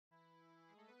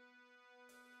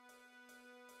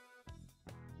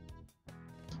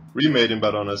Remade in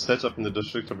Barona is set up in the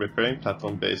district of repairing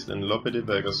platform based in Lope De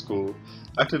Vega school,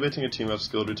 activating a team of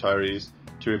skilled retirees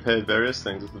to repair various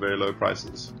things at very low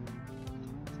prices.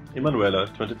 Emanuela,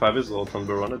 25 years old from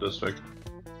Barona district,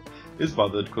 is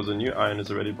bothered because a new iron is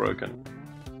already broken.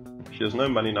 She has no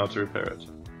money now to repair it.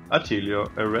 Attilio,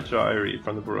 a retiree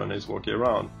from the Barona, is walking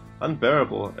around.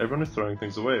 Unbearable, everyone is throwing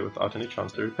things away without any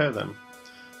chance to repair them.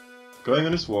 Going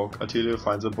on his walk, Attilio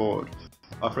finds a board,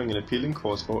 offering an appealing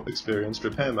course for experienced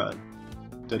repairman,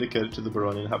 dedicated to the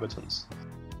Barona inhabitants.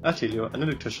 Attilio, an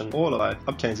electrician all alike,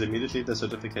 obtains immediately the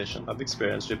certification of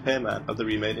experienced repairman of the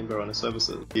Remade in Barona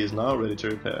services. He is now ready to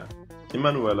repair.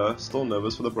 Emanuela, still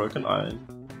nervous for the broken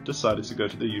iron, decided to go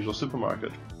to the usual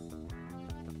supermarket.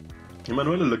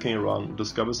 Emanuela, looking around,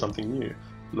 discovers something new: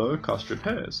 low-cost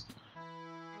repairs.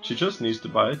 She just needs to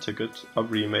buy a ticket of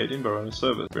Remade in Barona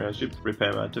service, experienced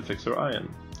repairman to fix her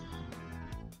iron.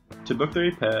 To book the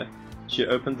repair, she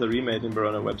opens the Remade in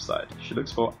Barona website. She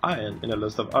looks for iron in a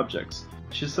list of objects.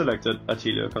 She selected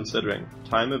Attilio considering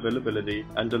time, availability,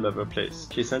 and deliver place.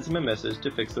 She sends him a message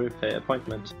to fix the repair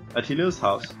appointment. Attilio's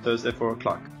house, Thursday 4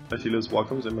 o'clock. Attilio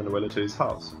welcomes Emanuela to his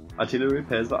house. Attilio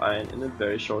repairs the iron in a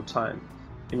very short time.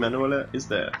 Emanuela is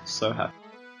there, so happy.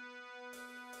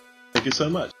 Thank you so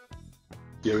much.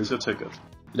 Here is your ticket.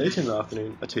 Late in the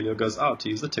afternoon, Attilio goes out to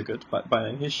use the ticket by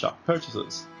buying his shop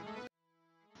purchases.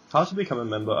 How to become a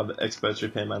member of the Expert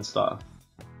Repairman staff.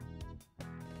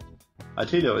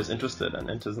 Attilio is interested and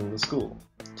enters in the school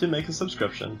to make a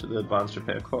subscription to the Advanced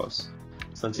Repair course.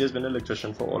 Since he has been an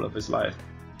electrician for all of his life,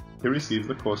 he receives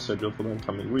the course schedule for the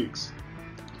incoming weeks.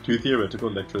 2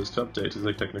 theoretical lectures to update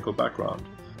his technical background.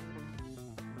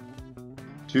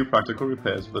 2 practical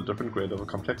repairs with a different grade of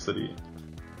complexity.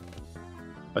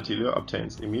 Attilio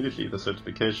obtains immediately the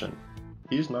certification.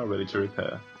 He is now ready to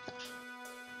repair.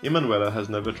 Emanuela has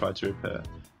never tried to repair,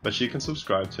 but she can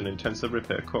subscribe to an intensive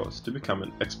repair course to become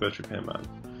an expert repairman.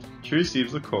 She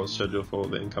receives the course schedule for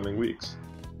the incoming weeks.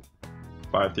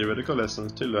 5 theoretical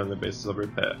lessons to learn the basis of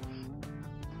repair.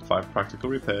 5 practical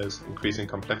repairs, increasing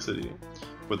complexity.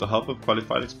 With the help of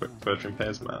qualified expert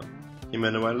repairman,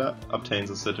 Emanuela obtains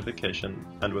a certification,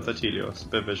 and with Attilio's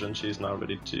supervision she is now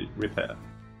ready to repair.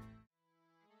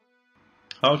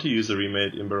 How to use the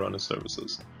Remade in Barona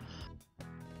services.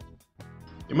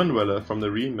 Emanuela from the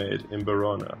Remade in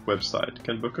Barona website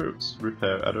can book a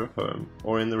repair at her home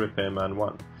or in the Repairman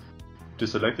one. To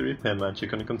select the repairman, she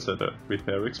can consider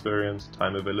repair experience,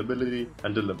 time availability,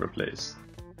 and deliver place.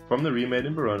 From the Remade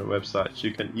in Barona website,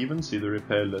 she can even see the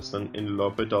repair lesson in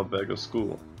Lope De Vega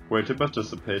school, where to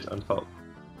participate and help.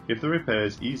 If the repair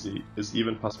is easy, it's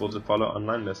even possible to follow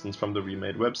online lessons from the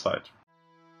Remade website.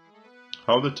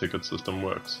 How the ticket system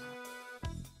works.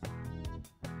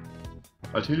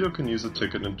 Attilio can use a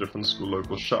ticket in different school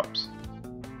local shops,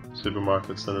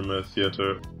 supermarket, cinema,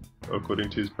 theatre, according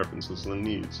to his preferences and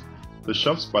needs. The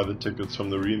shops buy the tickets from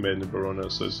the Remade in Barona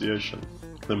Association.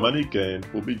 The money gained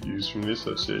will be used from the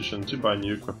association to buy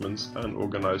new equipment and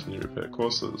organize new repair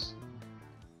courses.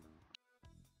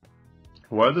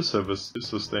 Why the service is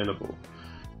sustainable.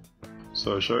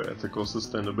 Socio-ethical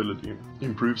sustainability.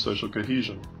 Improve social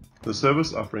cohesion. The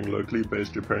service offering locally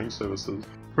based repairing services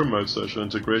promotes social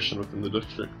integration within the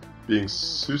district, being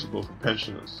suitable for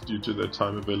pensioners due to their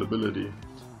time availability.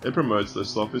 It promotes their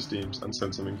self-esteem and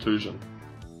sense of inclusion.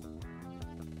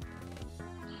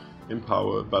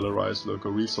 Empower, valorize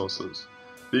local resources.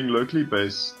 Being locally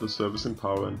based, the service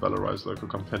empower and valorize local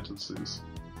competencies.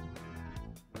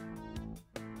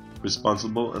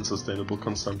 Responsible and sustainable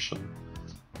consumption.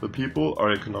 The people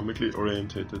are economically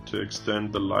orientated to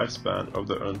extend the lifespan of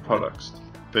their own products,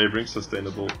 favoring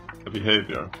sustainable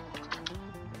behavior.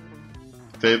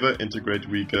 Favor, integrate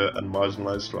weaker and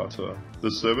marginalized strata. The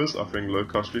service offering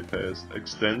low-cost repairs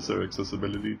extends their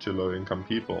accessibility to low-income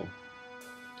people.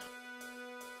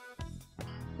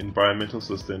 Environmental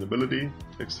sustainability,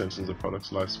 extensions of products'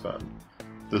 lifespan.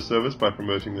 The service, by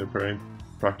promoting the repairing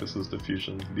practices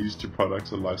diffusion, leads to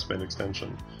products of lifespan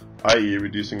extension, i.e.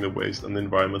 reducing the waste and the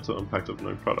environmental impact of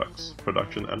known products,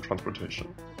 production and transportation.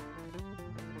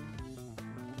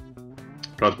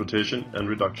 Transportation and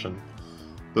reduction.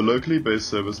 The locally based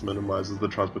service minimizes the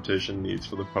transportation needs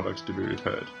for the products to be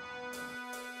repaired.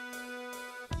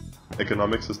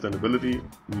 Economic sustainability,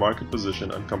 market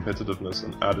position and competitiveness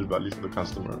and added value for the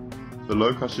customer. The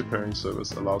low-cost repairing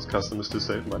service allows customers to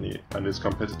save money and is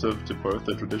competitive to both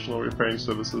the traditional repairing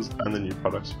services and the new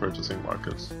products purchasing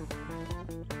markets.